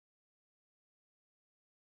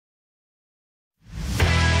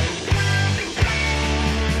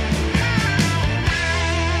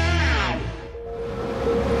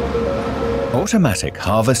Automatic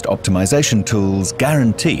harvest optimization tools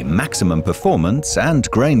guarantee maximum performance and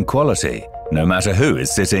grain quality, no matter who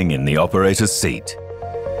is sitting in the operator's seat.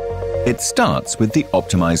 It starts with the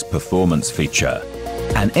Optimize Performance feature.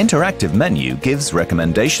 An interactive menu gives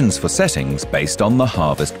recommendations for settings based on the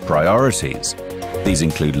harvest priorities. These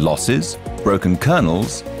include losses, broken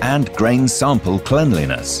kernels, and grain sample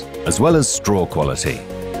cleanliness, as well as straw quality.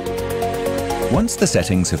 Once the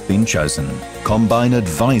settings have been chosen, Combine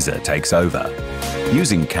Advisor takes over.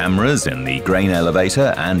 Using cameras in the grain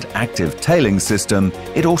elevator and active tailing system,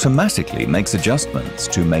 it automatically makes adjustments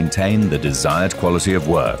to maintain the desired quality of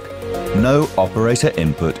work. No operator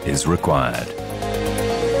input is required.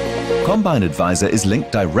 Combine Advisor is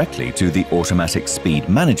linked directly to the automatic speed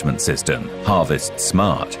management system,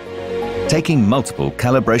 HARVESTMOTION. Taking multiple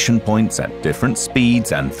calibration points at different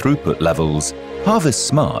speeds and throughput levels,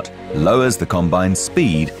 HARVESTMOTION lowers the combine's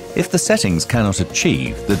speed if the settings cannot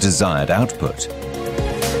achieve the desired output.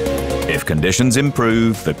 If conditions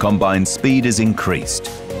improve, the combine's speed is increased.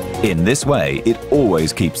 In this way, it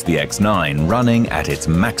always keeps the X9 running at its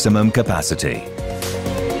maximum capacity.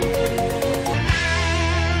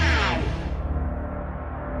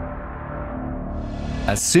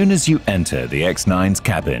 As soon as you enter the X9's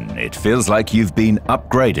cabin, it feels like you've been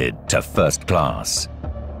upgraded to first class.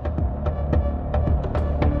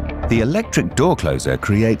 The electric door closer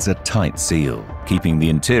creates a tight seal, keeping the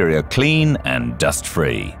interior clean and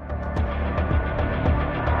dust-free.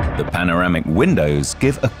 The panoramic windows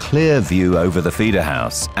give a clear view over the feeder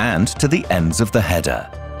house and to the ends of the header.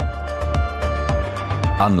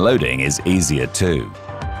 Unloading is easier too.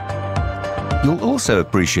 You'll also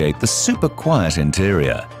appreciate the super quiet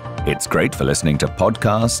interior. It's great for listening to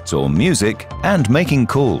podcasts or music and making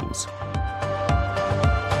calls.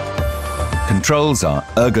 Controls are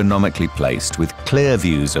ergonomically placed with clear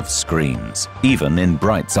views of screens, even in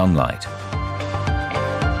bright sunlight.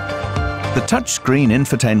 The touchscreen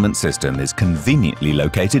infotainment system is conveniently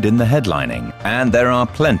located in the headlining, and there are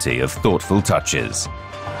plenty of thoughtful touches.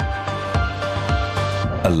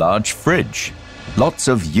 A large fridge, lots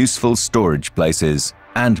of useful storage places,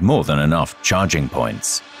 and more than enough charging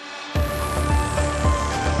points.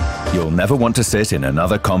 You'll never want to sit in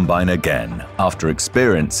another combine again after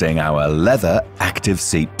experiencing our leather active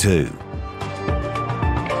seat 2.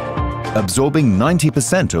 Absorbing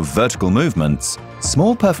 90% of vertical movements,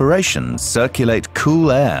 small perforations circulate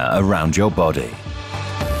cool air around your body.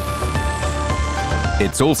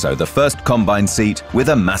 It's also the first combine seat with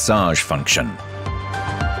a massage function.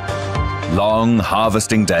 Long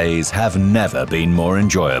harvesting days have never been more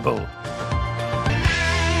enjoyable.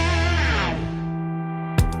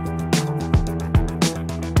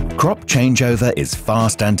 Crop changeover is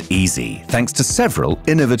fast and easy thanks to several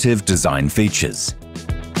innovative design features.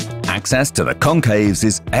 Access to the concaves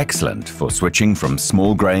is excellent for switching from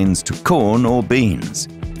small grains to corn or beans.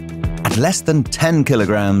 At less than 10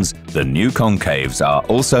 kilograms, the new concaves are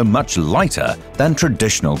also much lighter than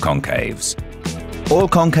traditional concaves. All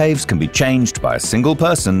concaves can be changed by a single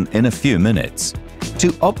person in a few minutes.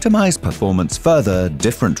 To optimize performance further,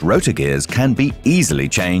 different rotor gears can be easily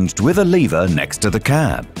changed with a lever next to the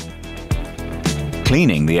cab.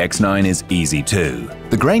 Cleaning the X9 is easy too.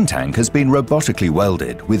 The grain tank has been robotically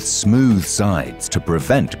welded with smooth sides to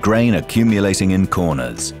prevent grain accumulating in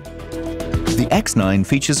corners. The X9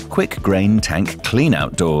 features quick grain tank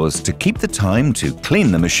clean-out doors to keep the time to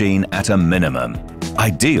clean the machine at a minimum,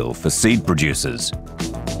 ideal for seed producers.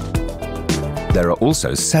 There are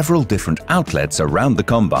also several different outlets around the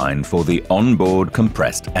combine for the onboard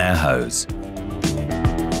compressed air hose.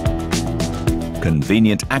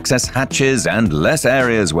 Convenient access hatches and less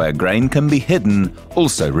areas where grain can be hidden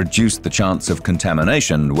also reduce the chance of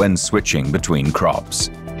contamination when switching between crops.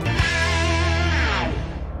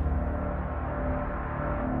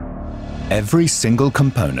 Every single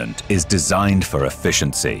component is designed for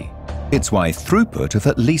efficiency. It's why throughput of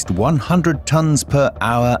at least 100 tons per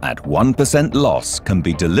hour at 1% loss can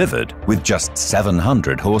be delivered with just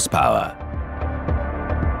 700 horsepower.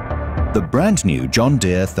 The brand new John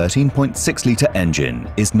Deere 13.6-litre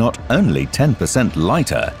engine is not only 10%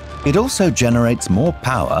 lighter, it also generates more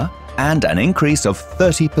power and an increase of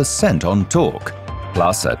 30% on torque,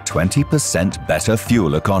 plus a 20% better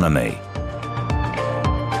fuel economy.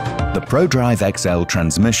 The ProDrive XL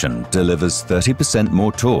transmission delivers 30%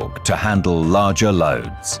 more torque to handle larger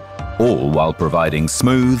loads, all while providing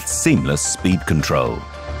smooth, seamless speed control.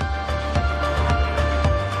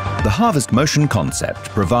 The HARVESTMOTION concept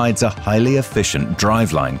provides a highly efficient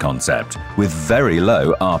driveline concept with very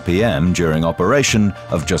low RPM during operation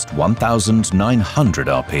of just 1,900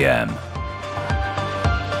 RPM.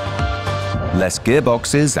 Less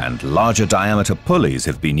gearboxes and larger diameter pulleys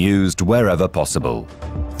have been used wherever possible.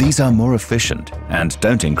 These are more efficient and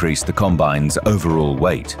don't increase the combine's overall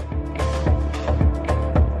weight.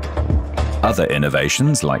 Other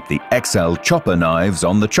innovations like the XL chopper knives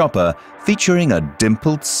on the chopper, featuring a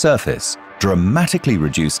dimpled surface, dramatically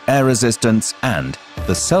reduce air resistance, and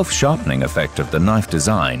the self-sharpening effect of the knife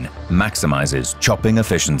design maximizes chopping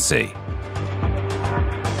efficiency.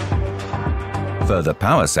 Further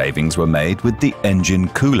power savings were made with the engine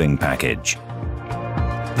cooling package.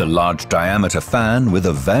 The large diameter fan with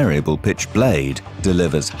a variable pitch blade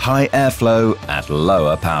delivers high airflow at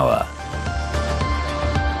lower power.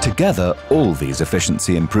 Together, all these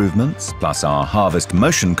efficiency improvements, plus our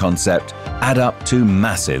HARVESTMOTION concept, add up to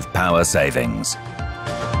massive power savings.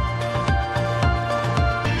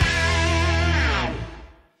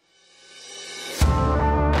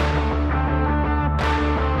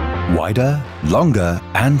 Wider, longer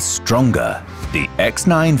and stronger, the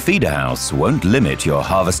X9 feeder house won't limit your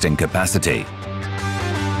harvesting capacity.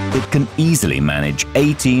 It can easily manage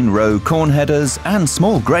 18-row corn headers and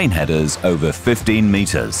small grain headers over 15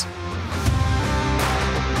 meters.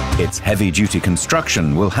 Its heavy-duty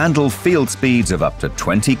construction will handle field speeds of up to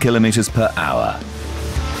 20 kilometers per hour.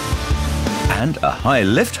 And a high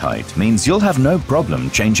lift height means you'll have no problem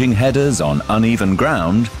changing headers on uneven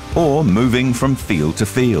ground or moving from field to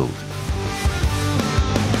field.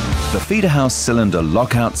 The feeder house cylinder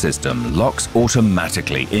lockout system locks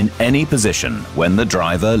automatically in any position when the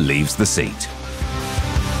driver leaves the seat.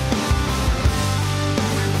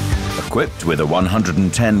 Equipped with a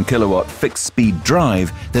 110 kilowatt fixed speed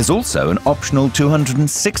drive, there's also an optional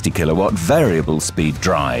 260 kilowatt variable speed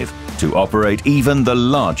drive to operate even the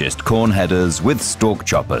largest corn headers with stalk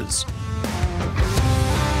choppers.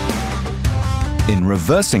 In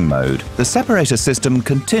reversing mode, the separator system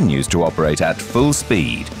continues to operate at full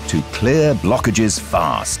speed to clear blockages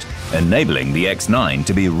fast, enabling the X9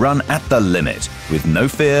 to be run at the limit with no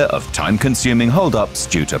fear of time-consuming hold-ups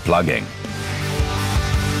due to plugging.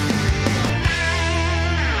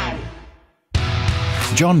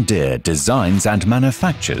 John Deere designs and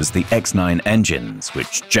manufactures the X9 engines,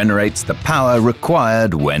 which generates the power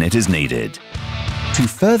required when it is needed. To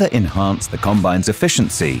further enhance the combine's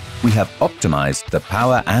efficiency, we have optimized the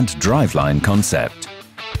power and driveline concept.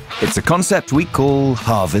 It's a concept we call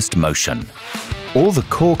HARVESTMOTION. All the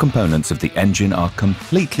core components of the engine are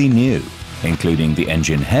completely new, including the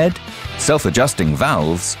engine head, self-adjusting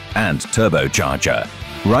valves, and turbocharger,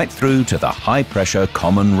 right through to the high-pressure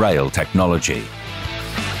common rail technology.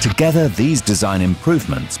 Together, these design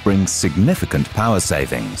improvements bring significant power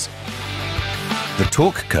savings. The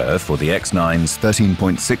torque curve for the X9's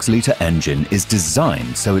 13.6-litre engine is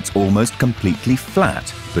designed so it's almost completely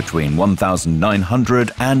flat between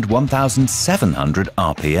 1,900 and 1,700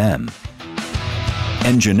 RPM.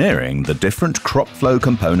 Engineering the different crop flow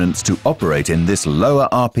components to operate in this lower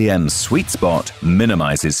RPM sweet spot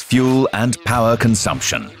minimizes fuel and power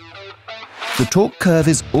consumption. The torque curve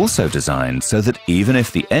is also designed so that even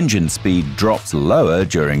if the engine speed drops lower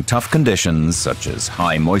during tough conditions such as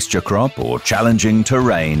high moisture crop or challenging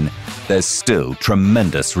terrain, there's still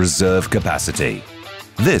tremendous reserve capacity.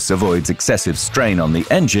 This avoids excessive strain on the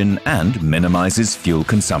engine and minimizes fuel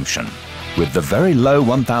consumption. With the very low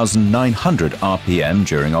 1,900 RPM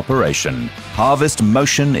during operation,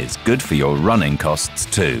 HARVESTMOTION is good for your running costs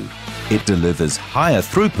too. It delivers higher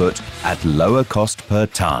throughput at lower cost per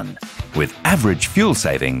ton, with average fuel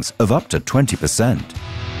savings of up to 20%.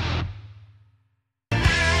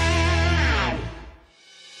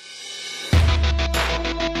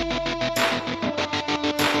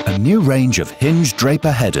 A new range of hinge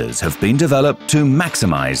draper headers have been developed to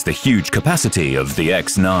maximize the huge capacity of the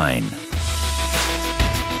X9.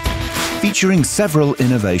 Featuring several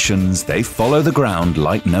innovations, they follow the ground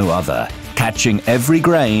like no other, catching every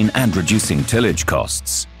grain and reducing tillage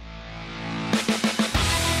costs.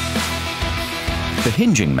 The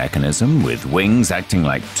hinging mechanism, with wings acting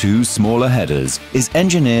like two smaller headers, is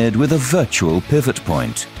engineered with a virtual pivot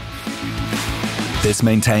point. This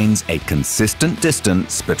maintains a consistent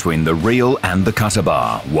distance between the reel and the cutter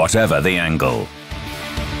bar, whatever the angle.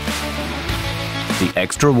 The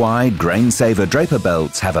extra-wide grain-saver draper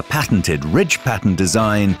belts have a patented ridge pattern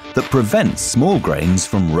design that prevents small grains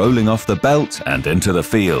from rolling off the belt and into the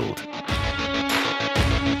field.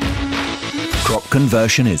 Crop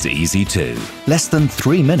conversion is easy too. Less than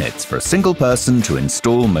 3 minutes for a single person to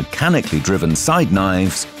install mechanically driven side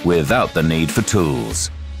knives without the need for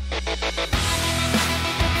tools.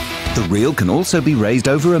 The reel can also be raised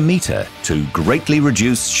over a meter to greatly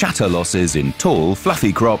reduce shatter losses in tall,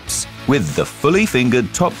 fluffy crops, with the fully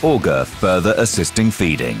fingered top auger further assisting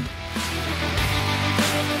feeding.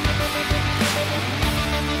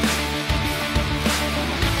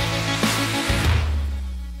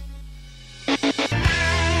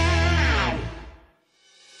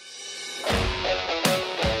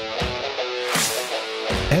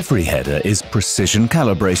 Every header is precision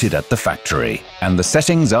calibrated at the factory, and the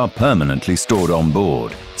settings are permanently stored on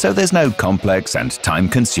board, so there's no complex and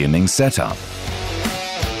time-consuming setup.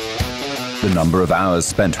 The number of hours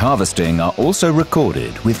spent harvesting are also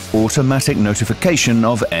recorded with automatic notification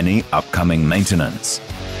of any upcoming maintenance.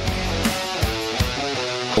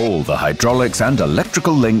 All the hydraulics and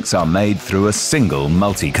electrical links are made through a single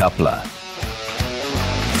multi-coupler.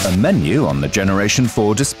 A menu on the Generation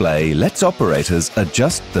 4 display lets operators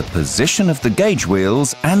adjust the position of the gauge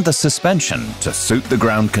wheels and the suspension to suit the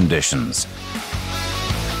ground conditions.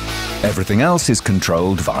 Everything else is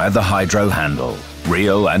controlled via the hydro handle,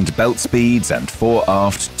 reel and belt speeds and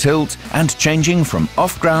fore-aft tilt, and changing from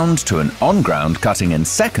off-ground to an on-ground cutting in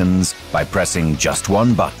seconds by pressing just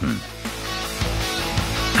one button.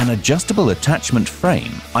 An adjustable attachment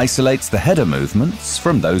frame isolates the header movements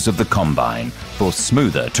from those of the combine for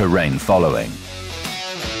smoother terrain following.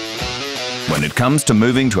 When it comes to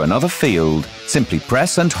moving to another field, simply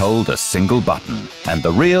press and hold a single button, and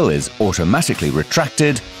the reel is automatically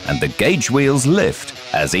retracted and the gauge wheels lift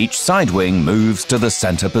as each side wing moves to the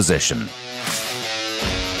center position.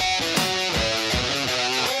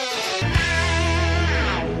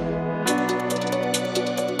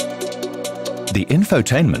 The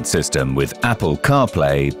infotainment system with Apple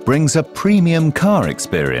CarPlay brings a premium car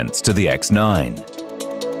experience to the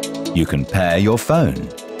X9. You can pair your phone,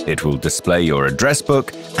 it will display your address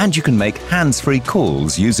book, and you can make hands-free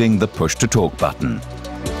calls using the push-to-talk button.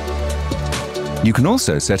 You can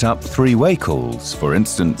also set up three-way calls, for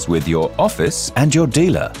instance with your office and your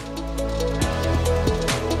dealer.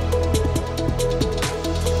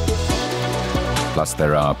 Plus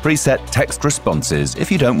there are preset text responses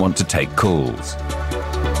if you don't want to take calls.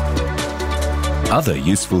 Other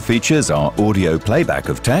useful features are audio playback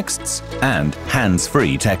of texts and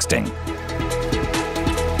hands-free texting.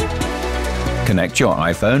 Connect your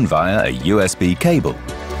iPhone via a USB cable.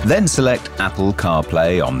 Then select Apple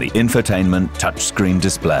CarPlay on the Infotainment touchscreen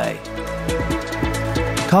display.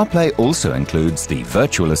 CarPlay also includes the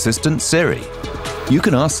virtual assistant Siri. You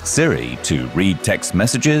can ask Siri to read text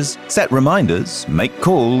messages, set reminders, make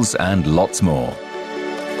calls, and lots more.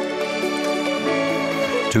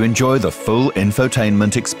 To enjoy the full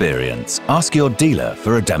infotainment experience, ask your dealer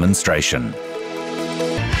for a demonstration.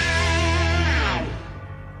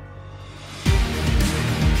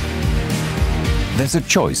 There's a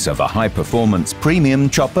choice of a high-performance premium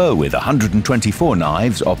chopper with 124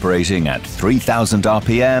 knives operating at 3000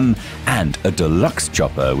 RPM and a deluxe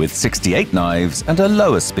chopper with 68 knives and a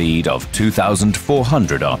lower speed of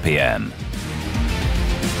 2400 RPM.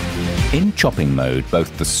 In chopping mode,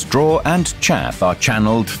 both the straw and chaff are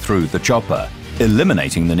channeled through the chopper,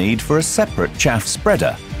 eliminating the need for a separate chaff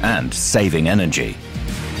spreader and saving energy.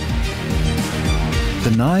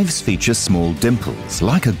 The knives feature small dimples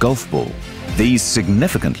like a golf ball. These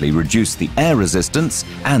significantly reduce the air resistance,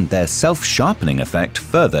 and their self-sharpening effect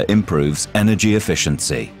further improves energy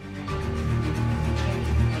efficiency.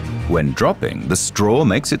 When dropping, the straw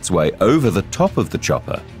makes its way over the top of the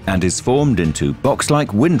chopper and is formed into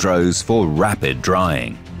box-like windrows for rapid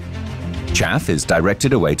drying. Chaff is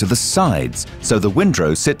directed away to the sides, so the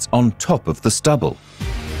windrow sits on top of the stubble.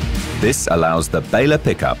 This allows the baler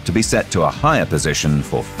pickup to be set to a higher position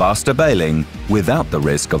for faster baling without the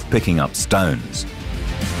risk of picking up stones.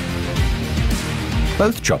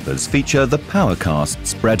 Both choppers feature the PowerCast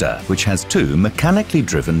spreader, which has two mechanically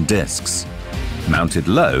driven discs. Mounted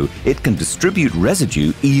low, it can distribute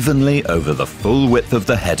residue evenly over the full width of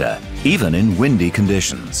the header, even in windy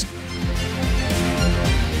conditions.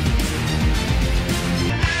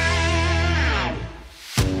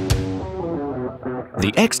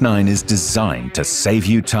 The X9 is designed to save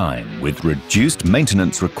you time with reduced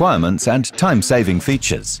maintenance requirements and time-saving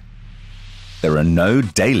features. There are no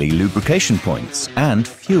daily lubrication points and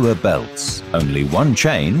fewer belts, only one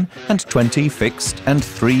chain and 20 fixed and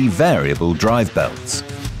 3 variable drive belts.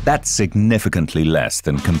 That's significantly less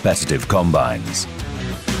than competitive combines.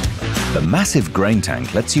 The massive grain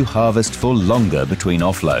tank lets you harvest for longer between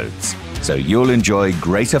offloads, so you'll enjoy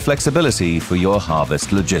greater flexibility for your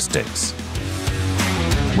harvest logistics.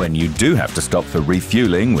 When you do have to stop for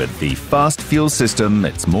refueling with the fast fuel system,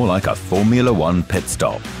 it's more like a Formula One pit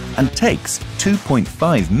stop and takes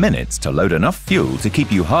 2.5 minutes to load enough fuel to keep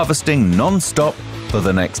you harvesting non-stop for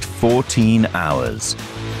the next 14 hours.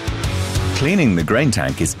 Cleaning the grain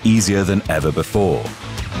tank is easier than ever before.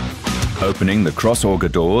 Opening the cross-auger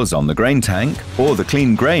doors on the grain tank or the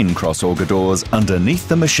clean grain cross-auger doors underneath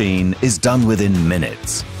the machine is done within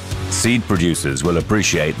minutes. Seed producers will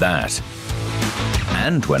appreciate that.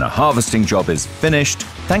 And when a harvesting job is finished,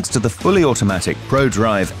 Thanks to the fully automatic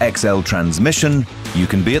ProDrive XL transmission, you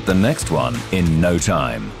can be at the next one in no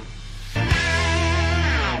time.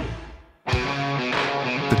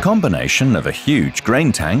 The combination of a huge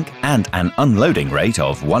grain tank and an unloading rate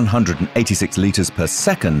of 186 litres per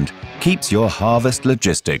second keeps your harvest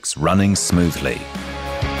logistics running smoothly.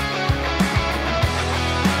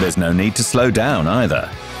 There's no need to slow down either,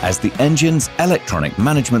 as the engine's electronic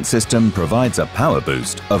management system provides a power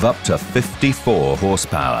boost of up to 54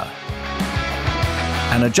 horsepower.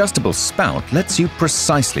 An adjustable spout lets you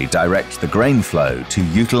precisely direct the grain flow to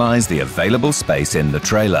utilize the available space in the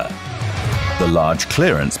trailer. The large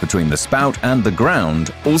clearance between the spout and the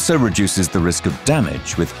ground also reduces the risk of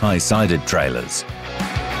damage with high-sided trailers.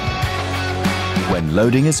 When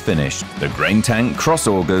loading is finished, the grain tank cross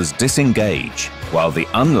augers disengage, while the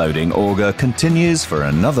unloading auger continues for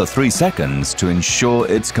another 3 seconds to ensure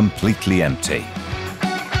it's completely empty.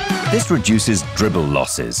 This reduces dribble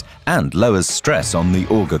losses and lowers stress on the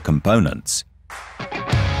auger components.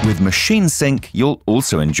 With machine sync, you'll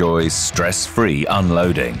also enjoy stress-free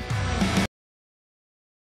unloading.